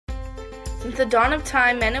Since the dawn of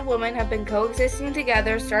time, men and women have been coexisting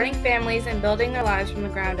together, starting families and building their lives from the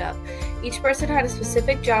ground up. Each person had a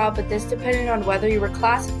specific job, but this depended on whether you were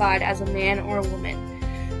classified as a man or a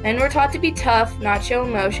woman. Men were taught to be tough, not show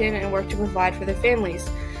emotion, and work to provide for their families.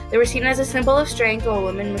 They were seen as a symbol of strength, while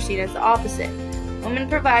women were seen as the opposite. Women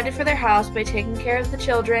provided for their house by taking care of the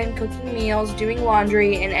children, cooking meals, doing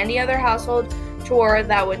laundry, and any other household chore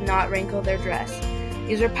that would not wrinkle their dress.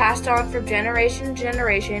 These were passed on from generation to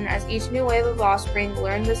generation as each new wave of offspring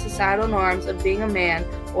learned the societal norms of being a man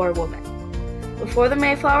or a woman. Before the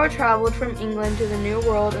Mayflower traveled from England to the New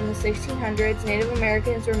World in the 1600s, Native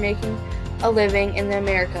Americans were making a living in the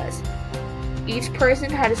Americas. Each person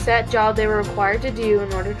had a set job they were required to do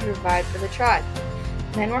in order to provide for the tribe.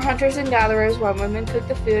 Men were hunters and gatherers, while women cooked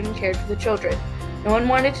the food and cared for the children. No one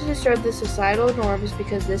wanted to disturb the societal norms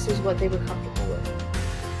because this is what they were comfortable with.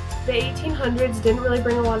 The 1800s didn't really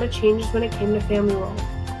bring a lot of changes when it came to family role.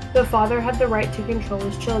 The father had the right to control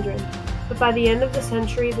his children. But by the end of the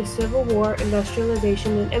century, the Civil War,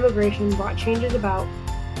 industrialization, and immigration brought changes about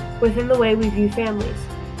within the way we view families.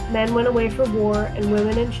 Men went away for war, and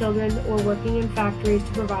women and children were working in factories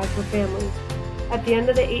to provide for families. At the end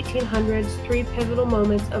of the 1800s, three pivotal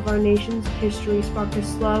moments of our nation's history sparked a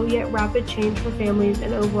slow yet rapid change for families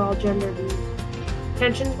and overall gender views.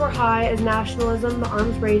 Tensions were high as nationalism, the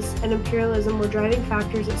arms race, and imperialism were driving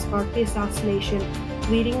factors that sparked the assassination,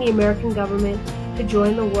 leading the American government to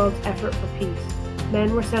join the world's effort for peace.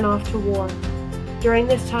 Men were sent off to war. During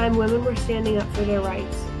this time, women were standing up for their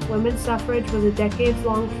rights. Women's suffrage was a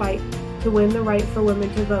decades-long fight to win the right for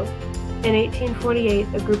women to vote. In 1848,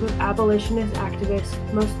 a group of abolitionist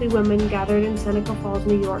activists, mostly women, gathered in Seneca Falls,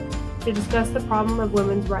 New York, to discuss the problem of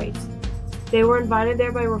women's rights. They were invited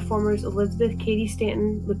there by reformers Elizabeth Cady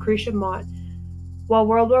Stanton, Lucretia Mott. While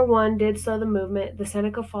World War I did slow the movement, the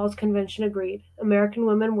Seneca Falls Convention agreed. American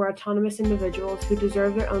women were autonomous individuals who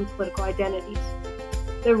deserved their own political identities.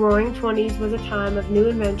 The Roaring Twenties was a time of new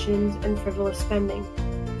inventions and frivolous spending.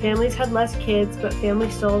 Families had less kids, but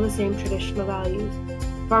families still had the same traditional values.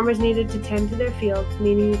 Farmers needed to tend to their fields,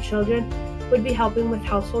 meaning the children would be helping with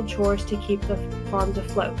household chores to keep the farms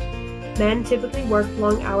afloat. Men typically worked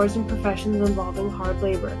long hours in professions involving hard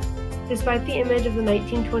labor. Despite the image of the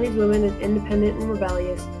 1920s women as independent and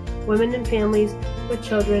rebellious, women and families with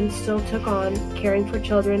children still took on caring for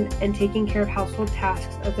children and taking care of household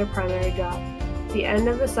tasks as their primary job. The end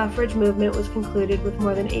of the suffrage movement was concluded with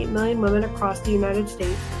more than 8 million women across the United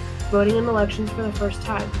States voting in elections for the first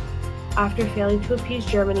time. After failing to appease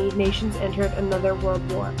Germany, nations entered another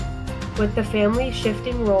world war. With the family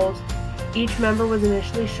shifting roles, each member was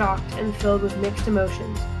initially shocked and filled with mixed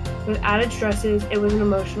emotions. With added stresses, it was an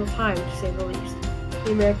emotional time, to say the least.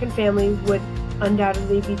 The American family would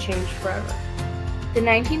undoubtedly be changed forever. The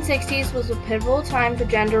 1960s was a pivotal time for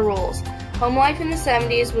gender roles. Home life in the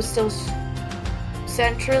 70s was still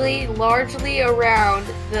centrally, largely around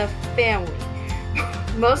the family.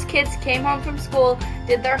 Most kids came home from school,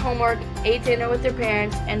 did their homework, ate dinner with their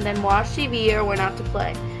parents, and then watched TV or went out to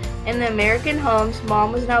play. In the American homes,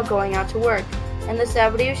 mom was now going out to work. In the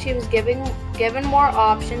 70s, she was given more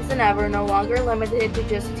options than ever, no longer limited to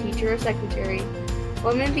just a teacher or secretary.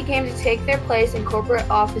 Women began to take their place in corporate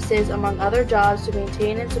offices, among other jobs, to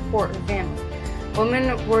maintain and support her family.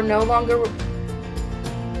 Women were no longer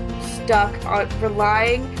stuck on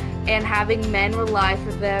relying and having men rely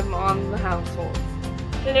for them on the household.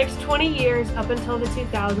 The next 20 years, up until the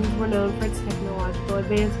 2000s, were known for its technological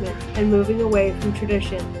advancements and moving away from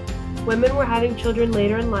tradition. Women were having children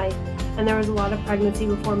later in life, and there was a lot of pregnancy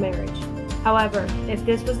before marriage. However, if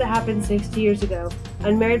this was to happen 60 years ago,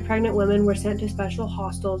 unmarried pregnant women were sent to special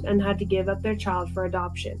hostels and had to give up their child for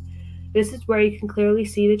adoption. This is where you can clearly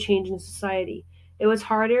see the change in society. It was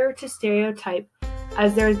harder to stereotype,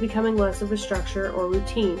 as there is becoming less of a structure or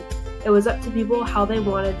routine. It was up to people how they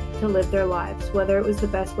wanted to live their lives, whether it was the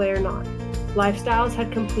best way or not. Lifestyles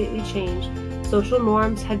had completely changed. Social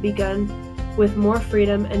norms had begun with more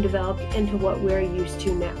freedom and developed into what we're used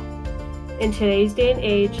to now. In today's day and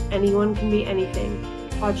age, anyone can be anything.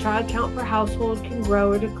 While child count per household can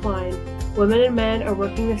grow or decline, women and men are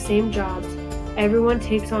working the same jobs. Everyone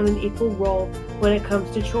takes on an equal role when it comes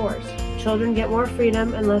to chores. Children get more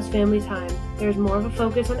freedom and less family time. There's more of a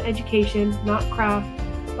focus on education, not craft,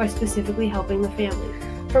 or specifically helping the family.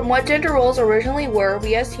 From what gender roles originally were,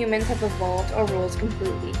 we as humans have evolved our roles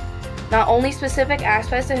completely. Not only specific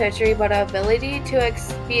aspects of history, but our ability to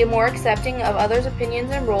be more accepting of others'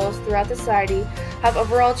 opinions and roles throughout society have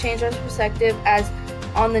overall changed our perspective as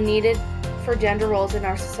on the needed for gender roles in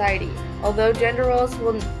our society. Although gender roles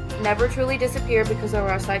will never truly disappear because of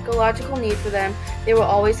our psychological need for them, they will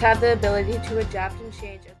always have the ability to adapt and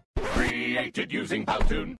change. Created using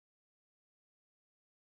Powtoon.